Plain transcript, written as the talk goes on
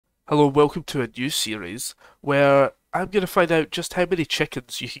Hello, welcome to a new series where I'm going to find out just how many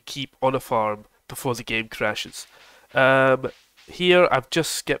chickens you can keep on a farm before the game crashes. Um, Here, I've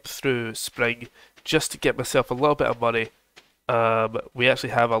just skipped through spring just to get myself a little bit of money. We actually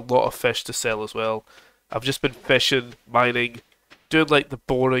have a lot of fish to sell as well. I've just been fishing, mining, doing like the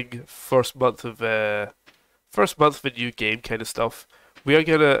boring first month of a new game kind of stuff. We are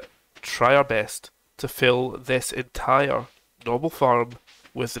gonna try our best to fill this entire normal farm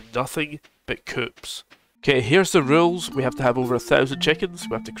with nothing but coops. Okay, here's the rules. We have to have over 1,000 chickens,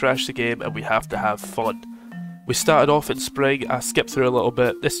 we have to crash the game, and we have to have fun. We started off in spring, I skipped through a little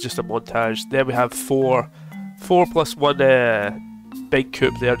bit, this is just a montage. There we have four plus one big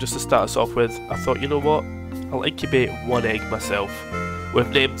coop there just to start us off with. I thought, you know what, I'll incubate one egg myself. We've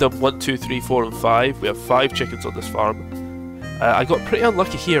named them 1, 2, 3, 4 and 5. We have 5 chickens on this farm. I got pretty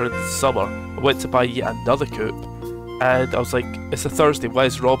unlucky here in the summer. I went to buy yet another coop, and I was like, it's a Thursday, why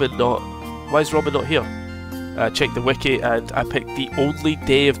is Robin not here? Checked the wiki, and I picked the only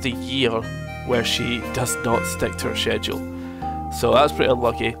day of the year where she does not stick to her schedule. So that's pretty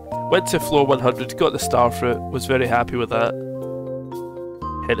unlucky. Went to floor 100, got the starfruit, was very happy with that.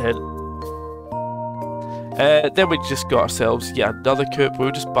 Hint hint. Then we just got ourselves yet another coop. We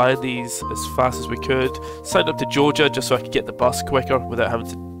were just buying these as fast as we could. Signed up to Georgia just so I could get the bus quicker without having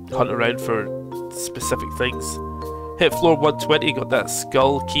to hunt around for specific things. Hit floor 120, got that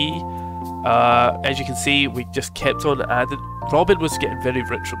skull key. As you can see, we just kept on adding. Robin was getting very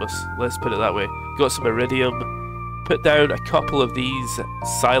rich from us, let's put it that way. Got some iridium, put down a couple of these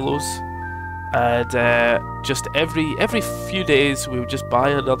silos, and just every few days we would just buy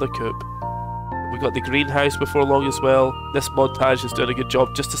another coop. We got the greenhouse before long as well. This montage is doing a good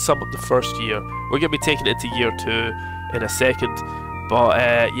job just to sum up the first year. We're going to be taking it to year 2 in a second, but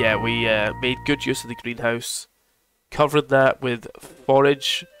yeah, we made good use of the greenhouse. Covered that with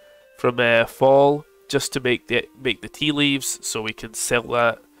forage from fall just to make the tea leaves so we can sell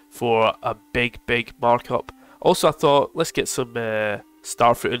that for a big markup. Also, I thought let's get some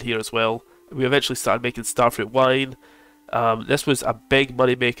starfruit in here as well. We eventually started making starfruit wine. This was a big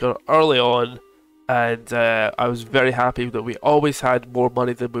money maker early on, and I was very happy that we always had more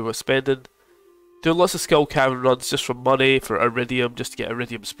money than we were spending. Doing lots of 𝐂𝐄𝐄 runs just for money, for iridium, just to get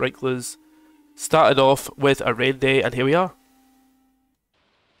iridium sprinklers. Started off with a rain day, and here we are.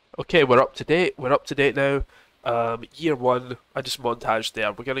 Okay, we're up to date. We're up to date now. Year 1, I just montaged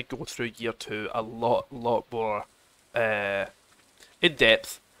there. We're gonna go through year 2 a lot more in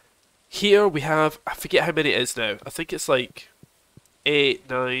depth. Here we have, I forget how many it is now. I think it's like 8,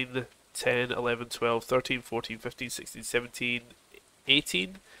 9, 10, 11, 12, 13, 14, 15, 16, 17,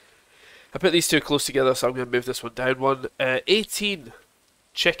 18. I put these two close together, so I'm going to move this one down one. 18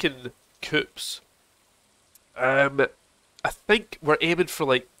 chicken coops. I think we're aiming for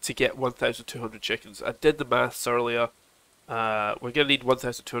like to get 1,200 chickens. I did the maths earlier. We're going to need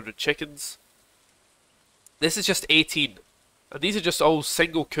 1,200 chickens. This is just 18. And these are just all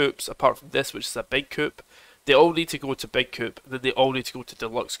single coops apart from this, which is a big coop. They all need to go to big coop, and then they all need to go to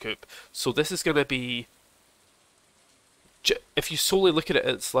deluxe coop. So this is going to be... If you solely look at it,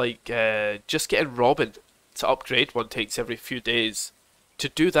 it's like just getting Robin to upgrade one takes every few days. To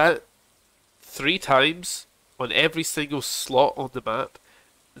do that 3 times on every single slot on the map,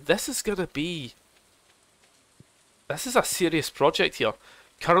 this is going to be... This is a serious project here.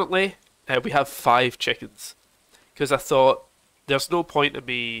 Currently, we have 5 chickens. Because I thought, there's no point in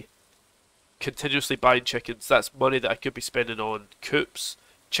me continuously buying chickens. That's money that I could be spending on coops.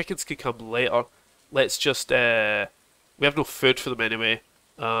 Chickens can come later. Let's just... we have no food for them anyway.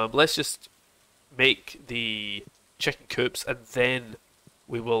 Let's just make the chicken coops, and then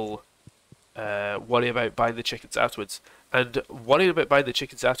we will worry about buying the chickens afterwards. And worrying about buying the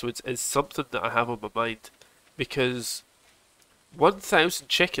chickens afterwards is something that I have on my mind, because 1,000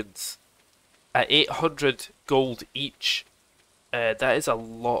 chickens at 800 gold each, that is a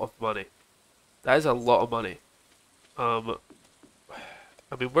lot of money. That is a lot of money. I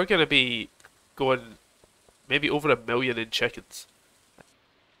mean, we're going to be going maybe over 1 million in chickens.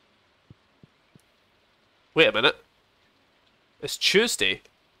 Wait a minute. It's Tuesday.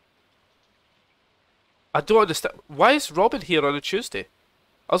 I don't understand. Why is Robin here on a Tuesday?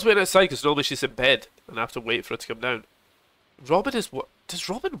 I was waiting outside because normally she's in bed and I have to wait for her to come down. Robin is what? Does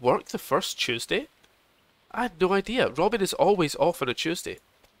Robin work the first Tuesday? I had no idea. Robin is always off on a Tuesday.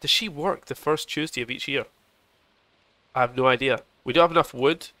 Does she work the first Tuesday of each year? I have no idea. We don't have enough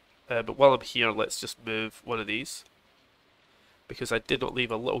wood, but while I'm here, let's just move one of these, because I did not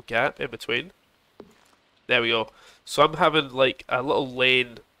leave a little gap in between. There we go. So I'm having like a little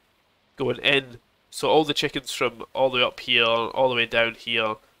lane going in, so all the chickens from all the way up here, all the way down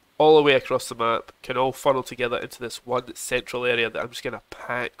here, all the way across the map can all funnel together into this one central area that I'm just going to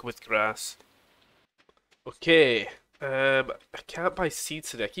pack with grass. Okay, I can't buy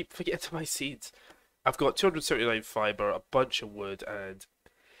seeds today. I keep forgetting to buy seeds. I've got 279 fibre, a bunch of wood, and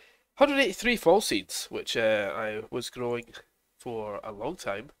 183 fall seeds, which I was growing for a long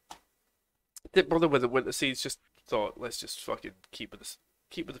time. Didn't bother with the winter seeds, just thought, let's just fucking keep with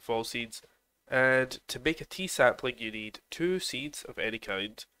the fall seeds. And to make a tea sapling, you need 2 seeds of any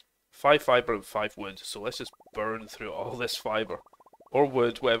kind, 5 fibre and 5 wood. So let's just burn through all this fibre. Or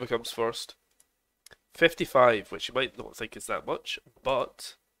wood, whatever comes first. 55, which you might not think is that much,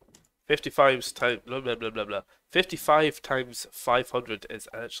 but 55 times blah blah blah blah blah. 55 times 500 is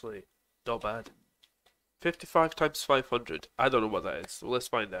actually not bad. 55 times 500. I don't know what that is, so let's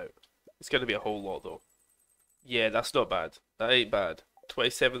find out. It's going to be a whole lot though. Yeah, that's not bad. That ain't bad.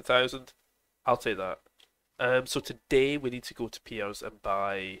 27,000. I'll take that. So today we need to go to Pierre's and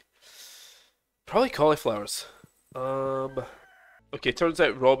buy probably cauliflowers. Okay, turns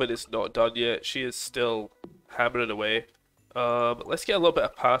out Robin is not done yet. She is still hammering away. Let's get a little bit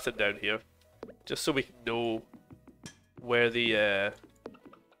of pathing down here, just so we can know where the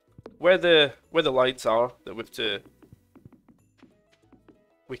lines are that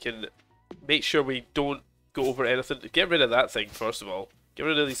we can make sure we don't go over anything. Get rid of that thing first of all. Get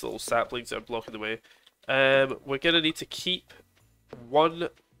rid of these little saplings that are blocking the way. We're gonna need to keep one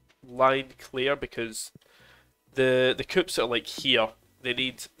line clear because the 𝐂𝐄𝐄 are like here. They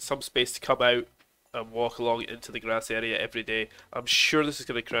need some space to come out and walk along into the grass area every day. I'm sure this is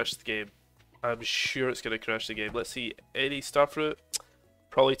going to crash the game. I'm sure it's going to crash the game. Let's see, any starfruit?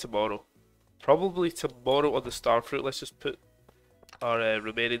 Probably tomorrow. Probably tomorrow on the starfruit. Let's just put our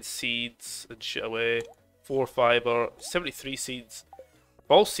remaining seeds and shit away. 4 fibre, 73 seeds.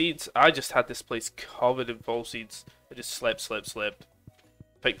 Fall seeds, I just had this place covered in fall seeds. I just slept.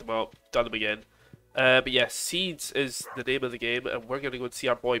 Picked them up, done them again. But yeah, seeds is the name of the game, and we're going to go and see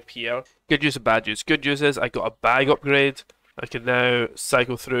our boy Pierre. Good news and bad news. Good news is I got a bag upgrade. I can now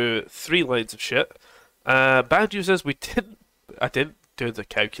cycle through 3 lines of shit. Bad news is I didn't do the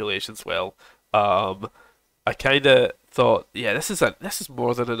calculations well. I kind of thought, yeah, this is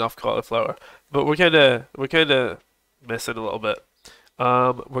more than enough cauliflower, but we're kind of missing a little bit.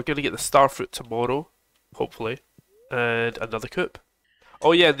 We're going to get the starfruit tomorrow, hopefully, and another 𝐂𝐄.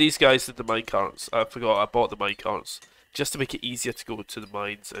 Oh yeah, these guys did the minecarts. I forgot, I bought the minecarts just to make it easier to go to the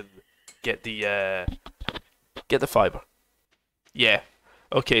mines and get the fibre. Yeah.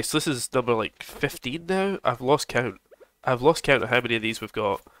 Okay, so this is number like 15 now. I've lost count. I've lost count of how many of these we've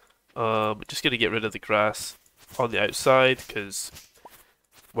got. Just gonna get rid of the grass on the outside because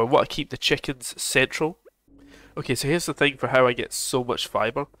we want to keep the chickens central. Okay, so here's the thing for how I get so much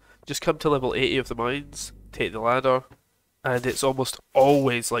fibre. Just come to level 80 of the mines, take the ladder. And it's almost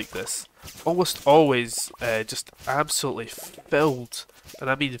always like this. Almost always just absolutely filled. And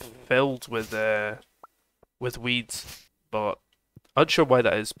I mean filled with weeds. But unsure why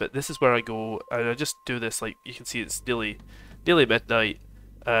that is, but this is where I go and I just do this. Like you can see it's nearly midnight.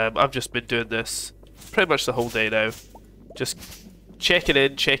 I've just been doing this pretty much the whole day now. Just checking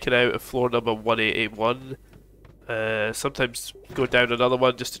in, checking out at floor number 1881. Sometimes go down another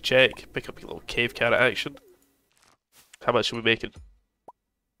one just to check, pick up a little cave carrot action. How much are we making?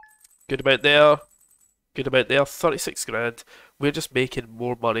 Good amount there. Good amount there. 36 grand. We're just making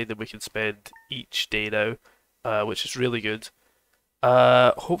more money than we can spend each day now, which is really good.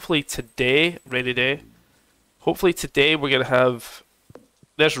 Hopefully today, rainy day. Hopefully today we're gonna have.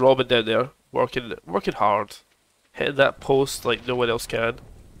 There's Robin down there working hard, hitting that post like no one else can.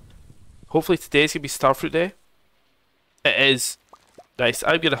 Hopefully today's gonna be starfruit day. It is. Nice.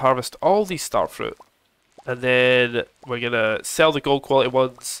 I'm gonna harvest all these starfruit. And then we're going to sell the gold quality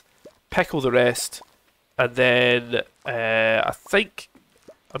ones, pickle the rest, and then I think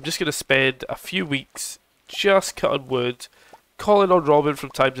I'm just going to spend a few weeks just cutting wood, calling on Robin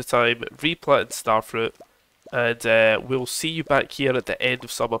from time to time, replanting starfruit, and we'll see you back here at the end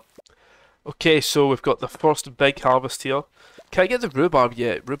of summer. Okay, so we've got the first big harvest here. Can't get the rhubarb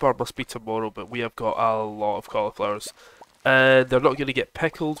yet. Rhubarb must be tomorrow, but we have got a lot of cauliflowers. And they're not going to get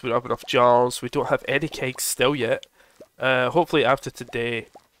pickled, we don't have enough jars, we don't have any kegs still yet. Hopefully after today,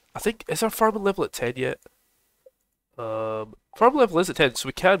 I think, is our farming level at 10 yet? Farming level is at 10, so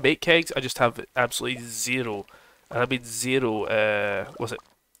we can make kegs, I just have absolutely zero, and I mean zero,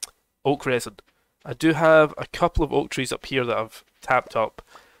 oak resin. I do have a couple of oak trees up here that I've tapped up,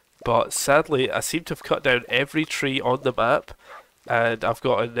 but sadly I seem to have cut down every tree on the map, and I've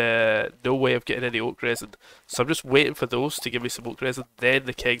got no way of getting any oak resin, so I'm just waiting for those to give me some oak resin. Then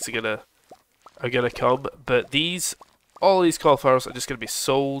the kegs are gonna come. But these all these cauliflowers are just going to be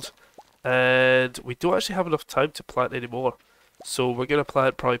sold. And we don't actually have enough time to plant anymore. So we're going to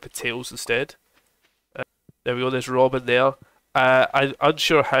plant probably potatoes instead. There we go, there's Robin there. I'm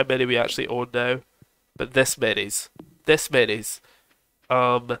unsure how many we actually own now. But this many's. This many's.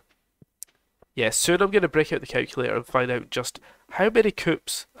 Yeah, soon I'm going to break out the calculator and find out just how many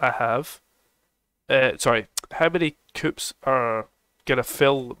coops I have. Sorry, how many coops are going to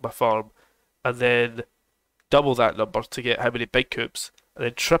fill my farm, and then double that number to get how many big coops, and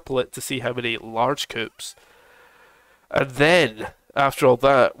then triple it to see how many large coops. And then, after all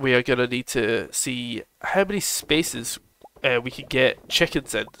that, we are going to need to see how many spaces we can get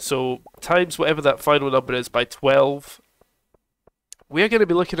chickens in. So, times whatever that final number is by 12. We are going to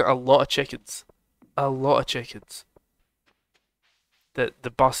be looking at a lot of chickens. A lot of chickens. The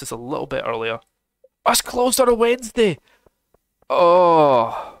bus is a little bit earlier. Oh, it's closed on a Wednesday!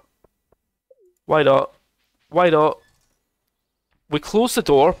 Oh. Why not? Why not? We close the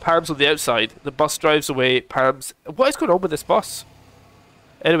door, Pam's on the outside, the bus drives away, Pam's... What is going on with this bus?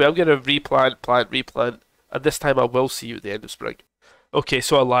 Anyway, I'm going to replant, and this time I will see you at the end of spring. Okay,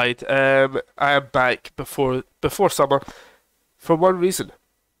 so I lied. I am back before summer. For one reason.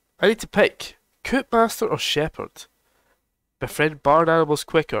 I need to pick Coop Master or Shepherd. Befriend barn animals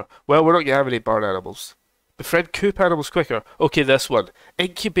quicker. Well, we're not going to have any barn animals. Befriend coop animals quicker. Okay, this one.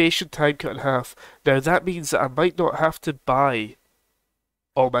 Incubation time cut in half. Now that means that I might not have to buy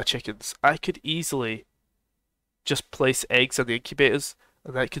all my chickens. I could easily just place eggs in the incubators,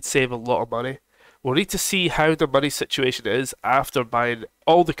 and that could save a lot of money. We'll need to see how the money situation is after buying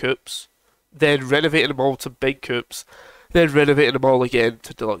all the coops, then renovating them all to big coops, then renovating them all again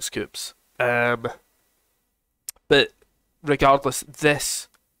to deluxe coops. But regardless, this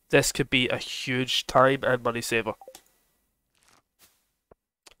could be a huge time and money saver.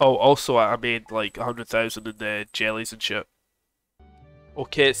 Oh, also I made like 100,000 in the jellies and shit.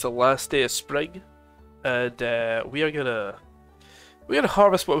 Okay, it's the last day of spring, and we're gonna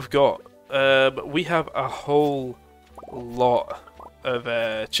harvest what we've got. We have a whole lot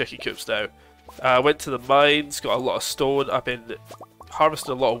of chicken coops now. I went to the mines, got a lot of stone. I've been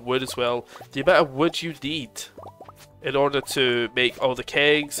harvesting a lot of wood as well. The amount of wood you need in order to make all the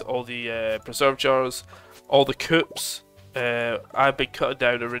kegs, all the preserve jars, all the coops. I've been cutting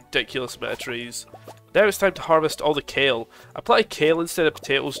down a ridiculous amount of trees. Now it's time to harvest all the kale. I planted kale instead of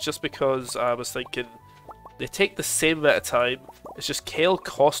potatoes just because I was thinking they take the same amount of time. It's just kale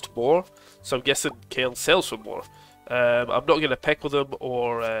cost more, so I'm guessing kale sells for more. I'm not going to pickle them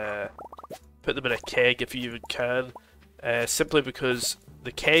or put them in a keg if you even can, simply because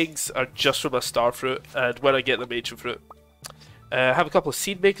the kegs are just for my star fruit, and when I get the ancient fruit. I have a couple of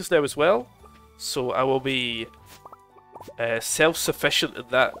seed makers now as well, so I will be self-sufficient in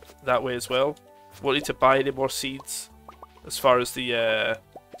that way as well. Won't need to buy any more seeds as far as the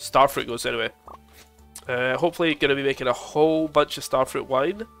star fruit goes anyway. Hopefully going to be making a whole bunch of star fruit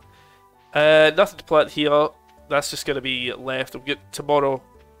wine. Nothing to plant here. That's just going to be left. I'm get tomorrow.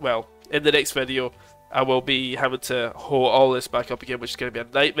 Well, in the next video, I will be having to hoe all this back up again, which is going to be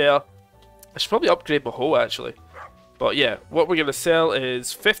a nightmare. I should probably upgrade my hoe actually. But yeah, what we're going to sell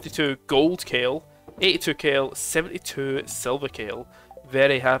is 52 gold kale, 82 kale, 72 silver kale.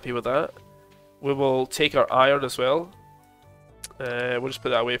 Very happy with that. We will take our iron as well. We'll just put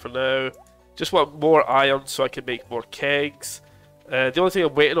that away for now. Just want more iron so I can make more kegs. The only thing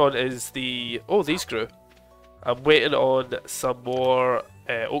I'm waiting on is the... Oh, these grew. I'm waiting on some more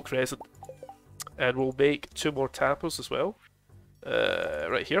oak resin. And we'll make 2 more tappers as well.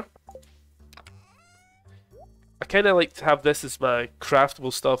 Right here. I kind of like to have this as my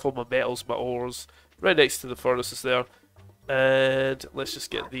craftable stuff, all my metals, my ores, right next to the furnaces there. And let's just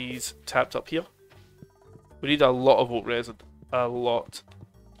get these tapped up here. We need a lot of oak resin. A lot.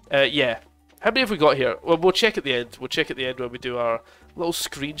 Yeah. How many have we got here? Well, we'll check at the end. We'll check at the end when we do our little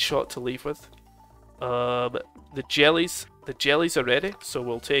screenshot to leave with. The jellies are ready, so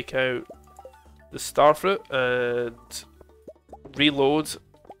we'll take out the starfruit and reload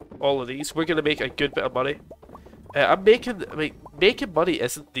all of these. We're gonna make a good bit of money. Making money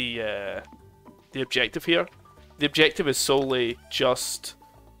isn't the objective here. The objective is solely just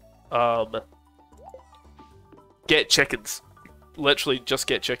get chickens. Literally just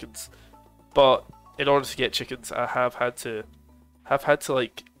get chickens. But in order to get chickens, I have had to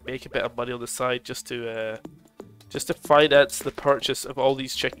like make a bit of money on the side just to finance the purchase of all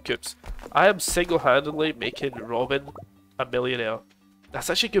these chicken coops. I am single-handedly making Robin a millionaire. That's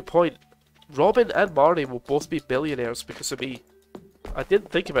actually a good point. Robin and Marnie will both be billionaires because of me. I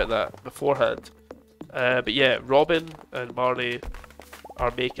didn't think about that beforehand. But yeah, Robin and Marnie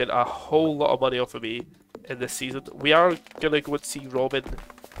are making a whole lot of money off of me in this season. We are going to go and see Robin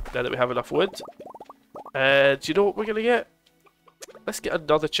now that we have enough wood. And you know what we're going to get? Let's get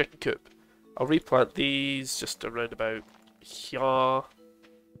another chicken coop. I'll replant these just around about here.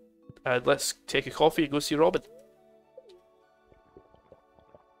 And let's take a coffee and go see Robin.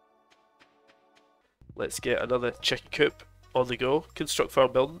 Let's get another chicken coop on the go. Construct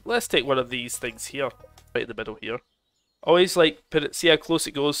farm building. Let's take one of these things here. Right in the middle here. Always like put it, see how close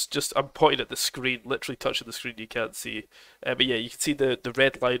it goes. Just I'm pointing at the screen, literally touching the screen. You can't see, but yeah, you can see the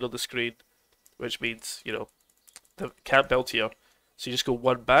red line on the screen, which means you know the can't build here. So you just go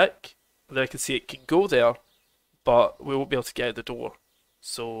one back, and then I can see it can go there, but we won't be able to get out the door.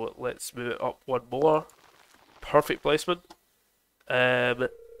 So let's move it up one more. Perfect placement.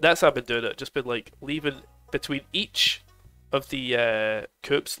 That's how I've been doing it. Just been like leaving between each of the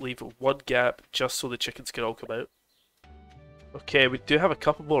coops, leave one gap just so the chickens can all come out. Okay, we do have a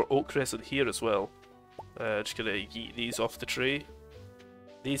couple more oak resin here as well. Just gonna yeet these off the tree.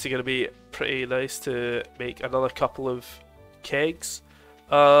 These are gonna be pretty nice to make another couple of kegs.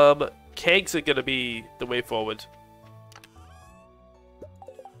 Kegs are gonna be the way forward.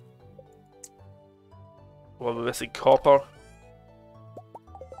 Well, we're missing copper.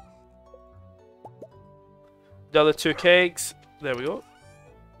 Another 2 kegs. There we go.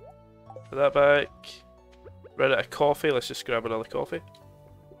 Put that back. Run out of coffee. Let's just grab another coffee.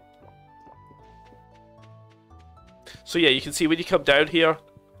 So yeah, you can see when you come down here,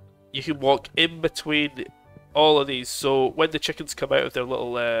 you can walk in between all of these. So when the chickens come out of their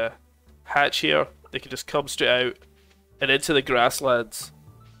little hatch here, they can just come straight out and into the grasslands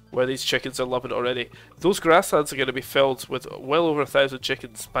where these chickens are loving it already. Those grasslands are going to be filled with well over 1,000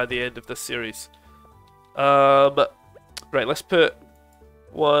 chickens by the end of this series. Right, let's put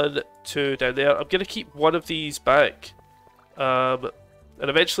 1, 2 down there. I'm going to keep one of these back. And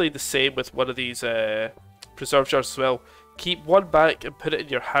eventually the same with one of these preserve jars as well. Keep one back and put it in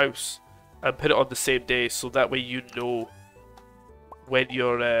your house. And put it on the same day, so that way you know when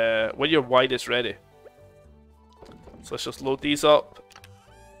your wine is ready. So let's just load these up.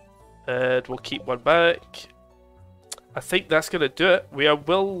 And we'll keep one back. I think that's going to do it.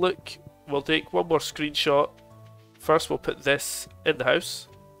 We'll take one more screenshot. First we'll put this in the house.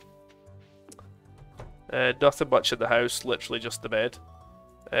 Nothing much in the house, literally just the bed.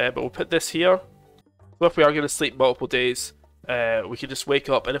 But we'll put this here. So if we are going to sleep multiple days, we can just wake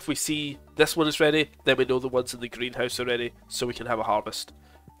up, and if we see this one is ready, then we know the ones in the greenhouse are ready, so we can have a harvest.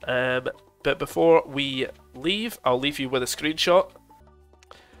 But before we leave, I'll leave you with a screenshot.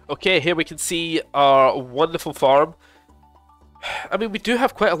 Okay, here we can see our wonderful farm. I mean, we do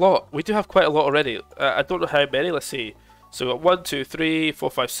have quite a lot. We do have quite a lot already. I don't know how many. Let's see. So we've got 1, 2, 3,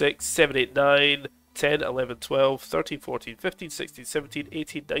 4, 5, 6, 7, 8, 9, 10, 11, 12, 13, 14, 15, 16, 17,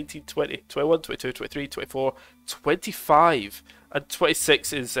 18, 19, 20, 21, 22, 23, 24, 25. And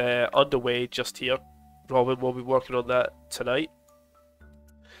 26 is underway just here. Robin will be working on that tonight.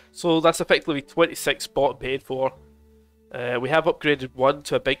 So that's effectively 26 bought and paid for. We have upgraded one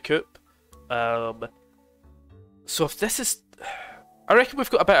to a big coop. So if this is... I reckon we've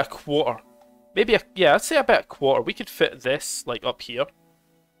got about a quarter. Maybe, yeah, I'd say about a quarter. We could fit this, like, up here.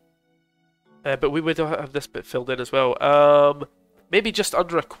 But we would have this bit filled in as well. Maybe just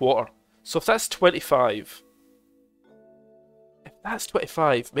under a quarter. So if that's 25... If that's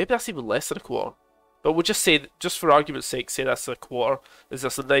 25, maybe that's even less than a quarter. But we'll just say, just for argument's sake, say that's a quarter. Is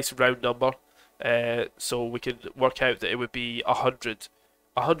that's a nice round number. So we can work out that it would be 100.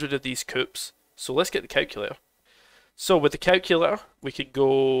 100 of these coops. So let's get the calculator. So with the calculator, we can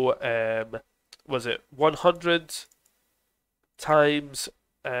go, was it 100 times,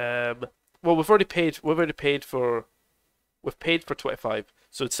 well, we've paid for 25,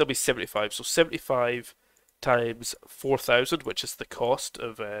 so it'd still be 75. So 75 times 4,000, which is the cost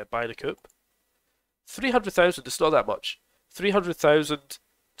of buying a coop. 300,000, it's not that much. 300,000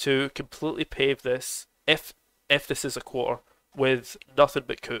 to completely pave this, if this is a quarter, with nothing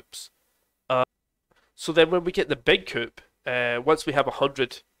but coops. So then when we get the big coop, once we have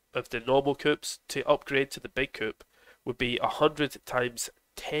 100 of the normal coops, to upgrade to the big coop would be 100 times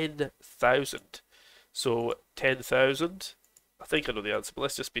 10,000. So 10,000, I think I know the answer, but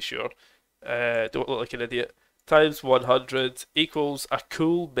let's just be sure. Don't look like an idiot. Times 100 equals a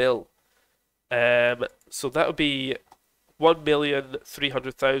cool mill. So that would be 1,300,000,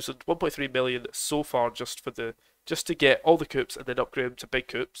 1.3 million so far just to get all the coops and then upgrade them to big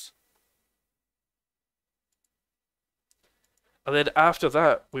coops. And then after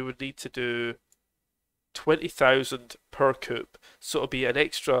that, we would need to do 20,000 per coop. So it'll be an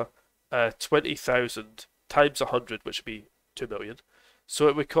extra 20,000 times 100, which would be 2 million. So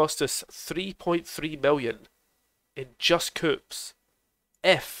it would cost us 3.3 million in just coops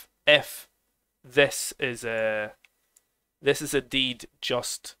if this is indeed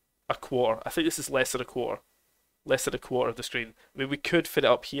just a quarter. I think this is less than a quarter. Less than a quarter of the screen. I mean, we could fit it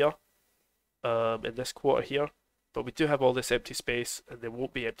up here, in this quarter here, but we do have all this empty space, and there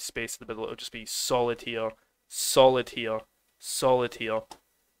won't be empty space in the middle. It'll just be solid here, solid here, solid here.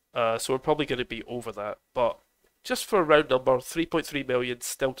 So we're probably going to be over that, but just for a round number, 3.3 million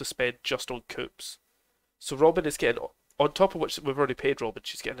still to spend just on coops. So Robin is getting, on top of which we've already paid Robin,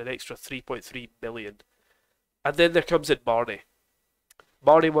 she's getting an extra 3.3 million. And then there comes in Marnie.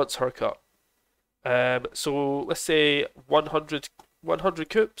 Marnie wants her cut. So let's say 100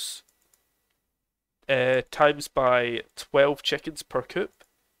 coops times by 12 chickens per coop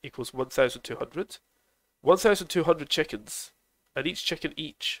equals 1,200. 1,200 chickens, and each chicken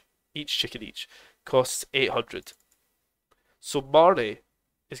each costs 800. So Marnie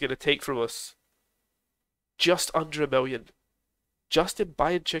is going to take from us just under 1 million. Just in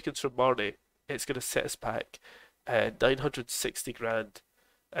buying chickens from Marnie, it's going to set us back 960 grand.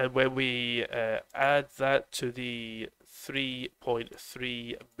 And when we add that to the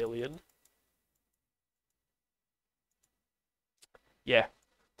 3.3 million, yeah,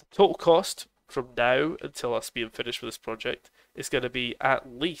 the total cost from now until us being finished with this project is going to be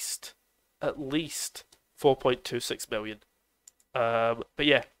at least 4.26 million. But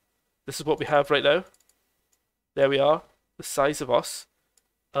yeah, this is what we have right now. There we are, the size of us.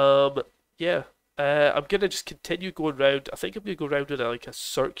 Yeah, I'm gonna just continue going round. I think I'm gonna go round in like a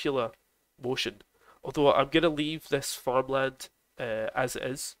circular motion. Although I'm gonna leave this farmland as it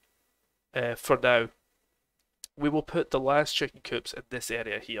is for now. We will put the last chicken coops in this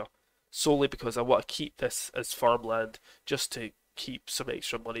area here, solely because I want to keep this as farmland, just to keep some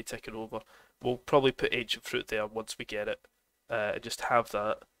extra money ticking over. We'll probably put ancient fruit there once we get it, and just have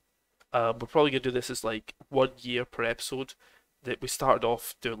that. We're probably going to do this as like 1 year per episode. That we started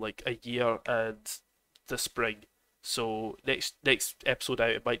off doing like a year and the spring. So next episode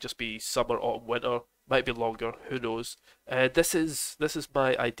out, it might just be summer, autumn, winter. Might be longer. Who knows? This is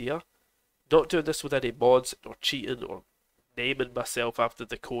my idea. Not doing this with any mods or cheating or naming myself after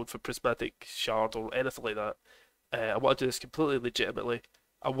the code for Prismatic Shard or anything like that. I want to do this completely legitimately.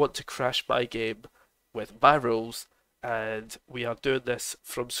 I want to crash my game with my rules, and we are doing this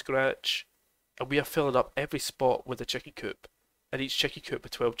from scratch, and we are filling up every spot with a chicken coop, and each chicken coop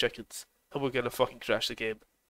with 12 chickens, and we're going to fucking crash the game.